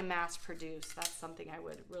trying to mass produce, that's something I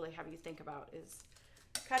would really have you think about, is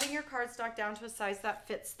cutting your cardstock down to a size that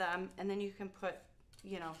fits them, and then you can put,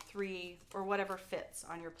 you know, 3 or whatever fits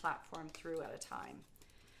on your platform through at a time.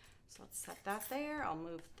 So let's set that there. I'll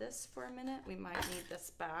move this for a minute. We might need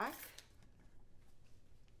this back.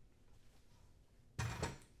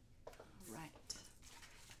 Right.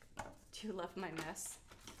 Do you love my mess?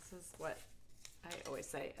 This is what I always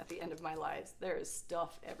say at the end of my lives. There is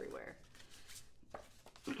stuff everywhere.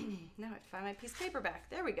 Now I find my piece of paper back.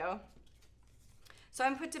 There we go. So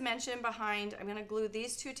I'm put dimension behind, I'm gonna glue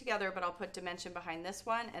these 2 together, but I'll put dimension behind this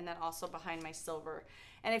one and then also behind my silver.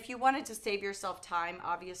 And if you wanted to save yourself time,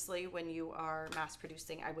 obviously when you are mass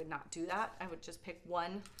producing, I would not do that. I would just pick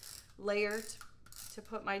one layer to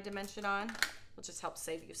put my dimension on. It'll just help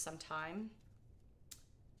save you some time.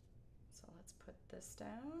 So let's put this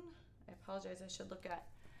down. I apologize, I should look at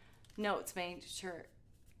notes, make sure.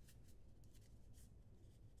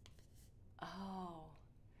 Oh.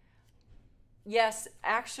 Yes,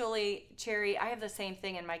 actually, Cherry, I have the same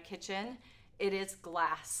thing in my kitchen. It is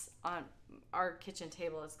glass. On our kitchen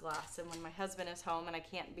table is glass. And when my husband is home and I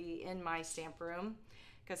can't be in my stamp room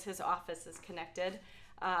because his office is connected,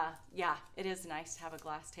 yeah, it is nice to have a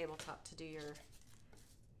glass tabletop to do your,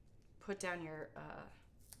 put down your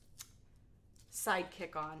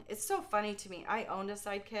sidekick on. It's so funny to me. I owned a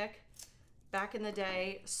sidekick back in the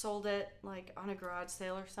day, sold it like on a garage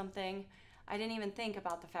sale or something. I didn't even think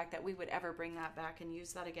about the fact that we would ever bring that back and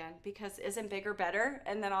use that again, because isn't bigger better?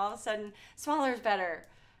 And then all of a sudden, smaller is better.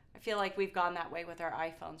 I feel like we've gone that way with our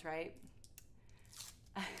iPhones, right?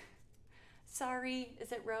 Sorry,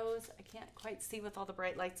 is it Rose? I can't quite see with all the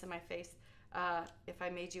bright lights in my face. If I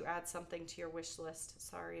made you add something to your wish list,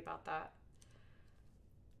 sorry about that.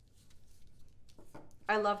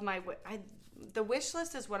 I love the wish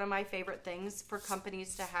list is one of my favorite things for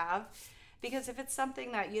companies to have. Because if it's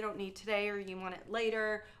something that you don't need today or you want it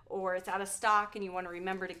later or it's out of stock and you want to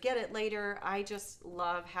remember to get it later, I just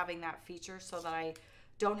love having that feature so that I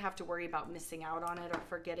don't have to worry about missing out on it or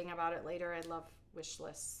forgetting about it later. I love wish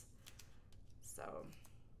lists. So,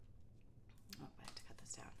 oh, I have to cut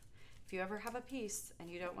this down. If you ever have a piece and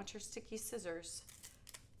you don't want your sticky scissors,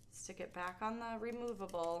 stick it back on the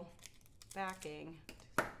removable backing.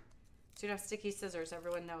 So you don't have sticky scissors.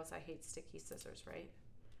 Everyone knows I hate sticky scissors, right?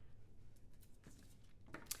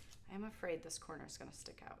 I am afraid this corner is going to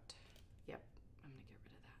stick out. Yep, I'm going to get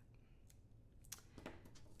rid of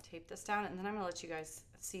that. Tape this down, and then I'm going to let you guys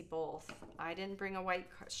see both. I didn't bring a white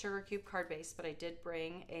sugar cube card base, but I did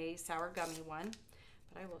bring a sour gummy one.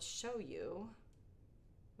 But I will show you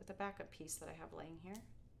with a backup piece that I have laying here.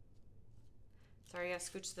 Sorry, I gotta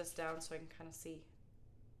scooch this down so I can kind of see.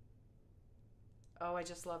 Oh, I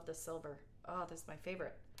just love the silver. Oh, this is my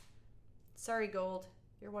favorite. Sorry, gold.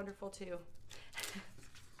 You're wonderful too.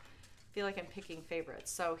 Feel like I'm picking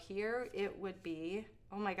favorites. So here it would be,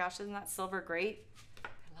 oh my gosh, isn't that silver great?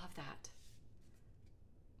 I love that.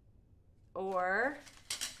 Or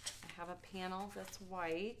I have a panel that's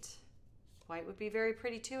white. White would be very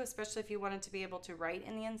pretty too, especially if you wanted to be able to write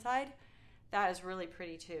in the inside. That is really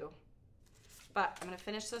pretty too. But I'm gonna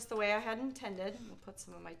finish this the way I had intended. We'll put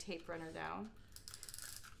some of my tape runner down.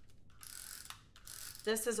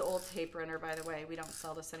 This is old tape runner, by the way. We don't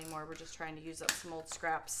sell this anymore. We're just trying to use up some old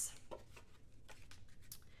scraps.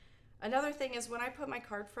 Another thing is when I put my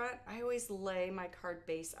card front, I always lay my card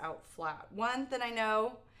base out flat. One, then I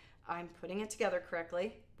know I'm putting it together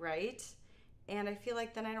correctly, right? And I feel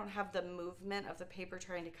like then I don't have the movement of the paper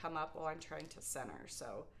trying to come up while I'm trying to center.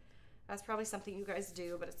 So that's probably something you guys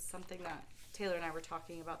do, but it's something that Taylor and I were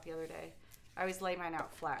talking about the other day. I always lay mine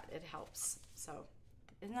out flat. It helps. So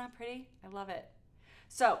isn't that pretty? I love it.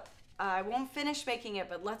 So I won't finish making it,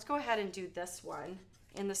 but let's go ahead and do this one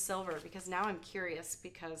in the silver because now I'm curious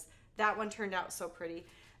because that one turned out so pretty.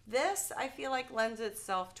 This I feel like lends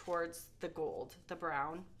itself towards the gold, the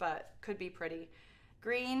brown, but could be pretty.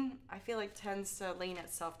 Green I feel like tends to lean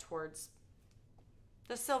itself towards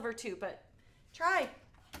the silver too, but try.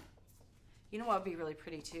 You know what would be really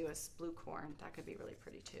pretty too is blue corn. That could be really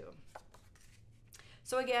pretty too.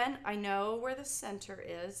 So again, I know where the center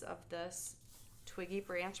is of this twiggy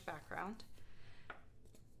branch background.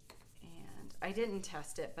 And I didn't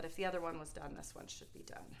test it, but if the other one was done, this one should be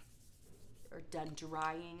done. Or done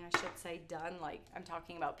drying, I should say. Done, like I'm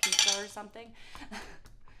talking about pizza or something.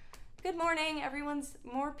 Good morning, everyone's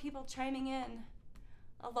more people chiming in.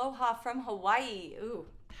 Aloha from Hawaii. Ooh,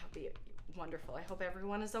 that would be wonderful. I hope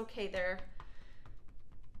everyone is okay there.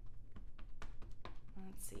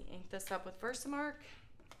 Let's see, ink this up with Versamark.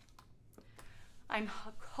 I'm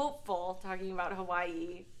hopeful, talking about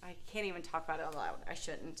Hawaii, I can't even talk about it aloud. I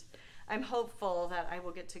shouldn't. I'm hopeful that I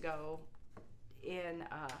will get to go in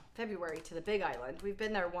February to the Big Island. We've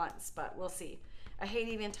been there once, but we'll see. I hate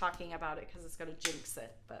even talking about it because it's going to jinx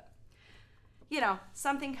it, but you know,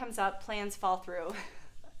 something comes up, plans fall through.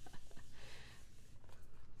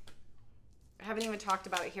 I haven't even talked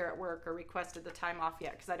about it here at work or requested the time off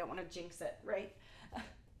yet because I don't want to jinx it, right?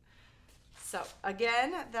 So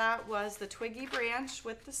again, that was the twiggy branch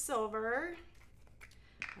with the silver.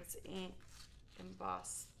 Let's ink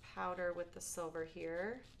emboss powder with the silver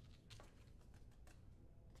here.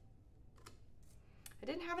 I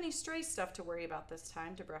didn't have any stray stuff to worry about this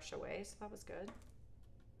time to brush away, so that was good.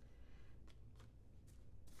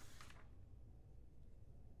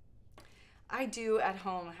 I do at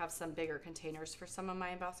home have some bigger containers for some of my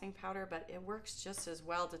embossing powder, but it works just as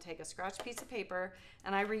well to take a scratch piece of paper,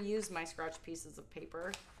 and I reuse my scratch pieces of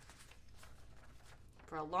paper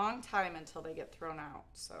for a long time until they get thrown out.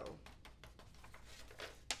 So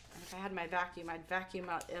and if I had my vacuum, I'd vacuum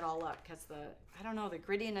it all up because I don't know, the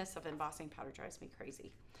grittiness of embossing powder drives me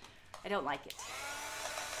crazy. I don't like it.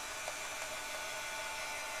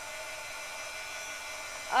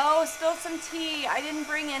 Oh, spill some tea. I didn't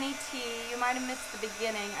bring any tea. You might have missed the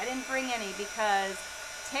beginning. I didn't bring any because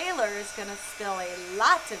Taylor is going to spill a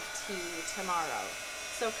lot of tea tomorrow.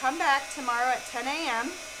 So come back tomorrow at 10 a.m.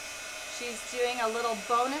 She's doing a little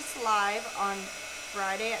bonus live on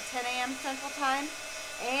Friday at 10 a.m. Central Time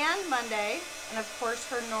and Monday. And of course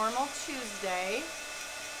her normal Tuesday.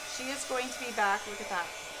 She is going to be back. Look at that.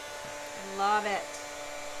 I love it.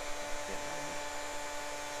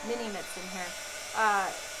 Mini mitts in here.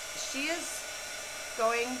 She is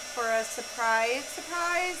going for a surprise.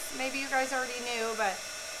 Maybe you guys already knew, but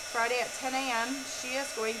Friday at 10 a.m. she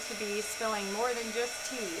is going to be spilling more than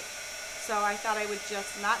just tea. So I thought I would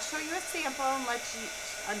just not show you a sample and let you,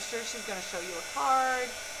 I'm sure she's going to show you a card,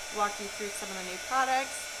 walk you through some of the new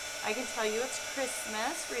products. I can tell you it's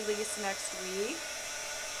Christmas, release next week.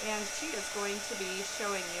 And she is going to be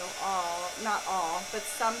showing you all, not all, but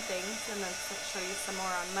some things, and then she'll show you some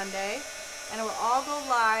more on Monday. And it will all go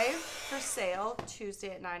live for sale Tuesday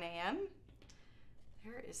at 9 a.m.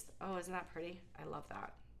 There is, oh, isn't that pretty? I love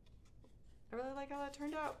that. I really like how that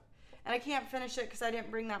turned out. And I can't finish it because I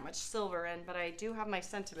didn't bring that much silver in, but I do have my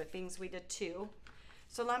sentiment beans. We did 2.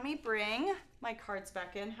 So let me bring my cards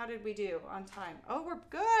back in. How did we do on time? Oh, we're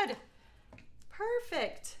good.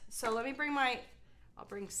 Perfect. So let me bring I'll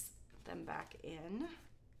bring them back in.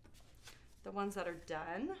 The ones that are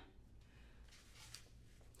done.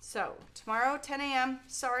 So tomorrow, 10 a.m.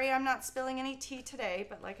 Sorry, I'm not spilling any tea today,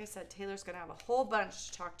 but like I said, Taylor's gonna have a whole bunch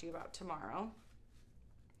to talk to you about tomorrow.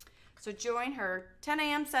 So join her, 10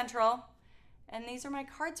 a.m. Central. And these are my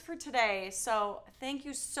cards for today. So thank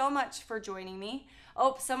you so much for joining me.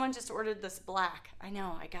 Oh, someone just ordered this black. I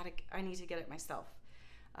know, I need to get it myself.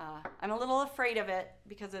 I'm a little afraid of it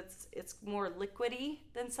because it's more liquidy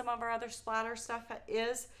than some of our other splatter stuff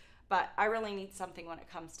is, but I really need something when it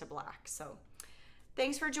comes to black. So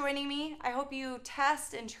thanks for joining me. I hope you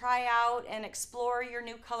test and try out and explore your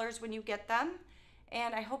new colors when you get them.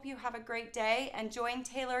 And I hope you have a great day and join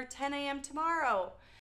Taylor 10 a.m. tomorrow.